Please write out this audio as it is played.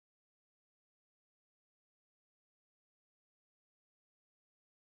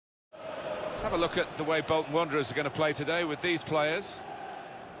Let's have a look at the way Bolton Wanderers are going to play today with these players.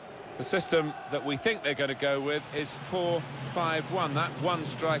 The system that we think they're going to go with is 4-5-1. That one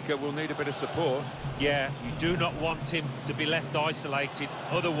striker will need a bit of support. Yeah, you do not want him to be left isolated,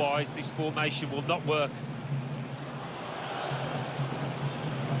 otherwise this formation will not work.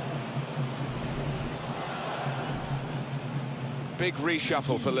 Big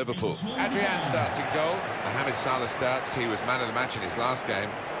reshuffle for Liverpool. Adrian starts in goal. Mohamed Salah starts. He was man of the match in his last game.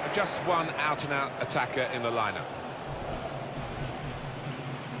 And just one out-and-out attacker in the lineup.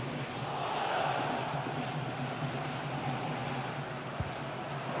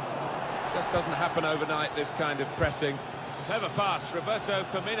 Just doesn't happen overnight, this kind of pressing. Clever pass. Roberto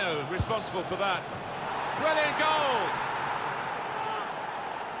Firmino responsible for that. Brilliant goal!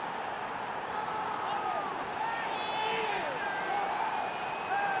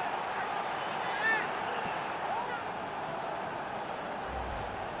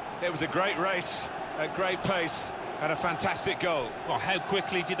 It was a great race, a great pace, and a fantastic goal. Well, how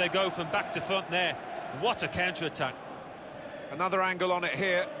quickly did they go from back to front there? What a counter-attack. Another angle on it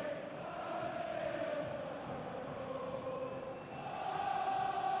here.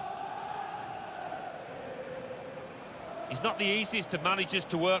 He's not the easiest of managers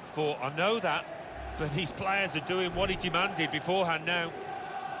to work for, I know that, but these players are doing what he demanded beforehand now.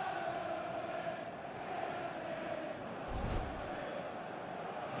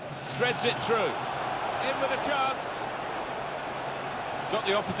 Threads it through. In with a chance. Got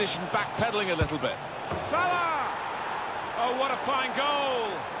the opposition backpedaling a little bit. Salah! Oh, what a fine goal.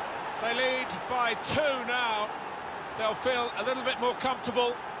 They lead by 2 now. They'll feel a little bit more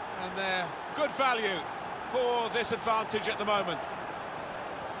comfortable, and they're good value for this advantage at the moment.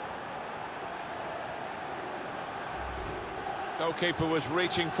 Goalkeeper was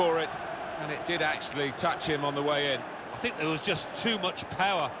reaching for it, and it did actually touch him on the way in. I think there was just too much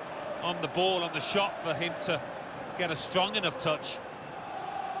power on the ball, on the shot, for him to get a strong enough touch.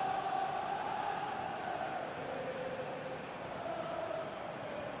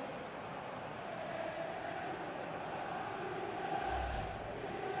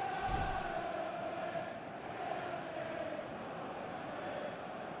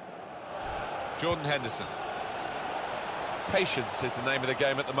 Jordan Henderson. Patience is the name of the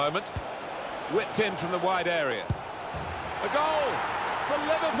game at the moment. Whipped in from the wide area. A goal for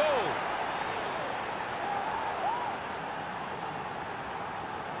Liverpool!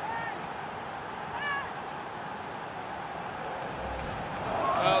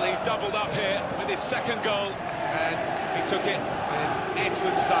 Well, he's doubled up here with his second goal, and he took it in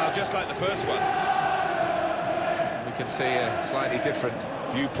excellent style, just like the first one. We can see a slightly different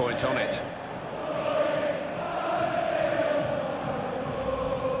viewpoint on it.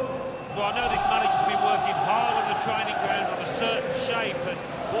 Well, I know this manager's been working hard on the training ground on a certain shape, and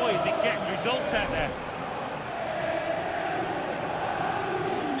boy, is it getting results out there.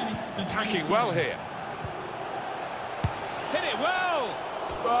 Attacking well here. Hit it well!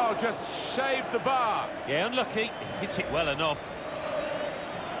 Oh, just shaved the bar. Yeah, unlucky. He hit it well enough.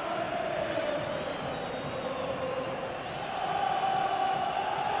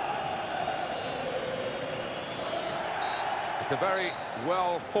 It's a very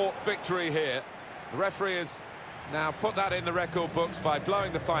well-fought victory here. The referee has now put that in the record books by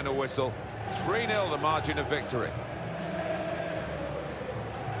blowing the final whistle. 3-0 the margin of victory.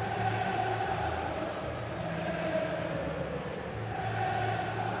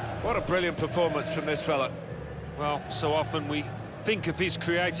 What a brilliant performance from this fella. Well, so often we think of his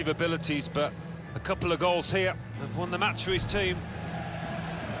creative abilities, but a couple of goals here have won the match for his team.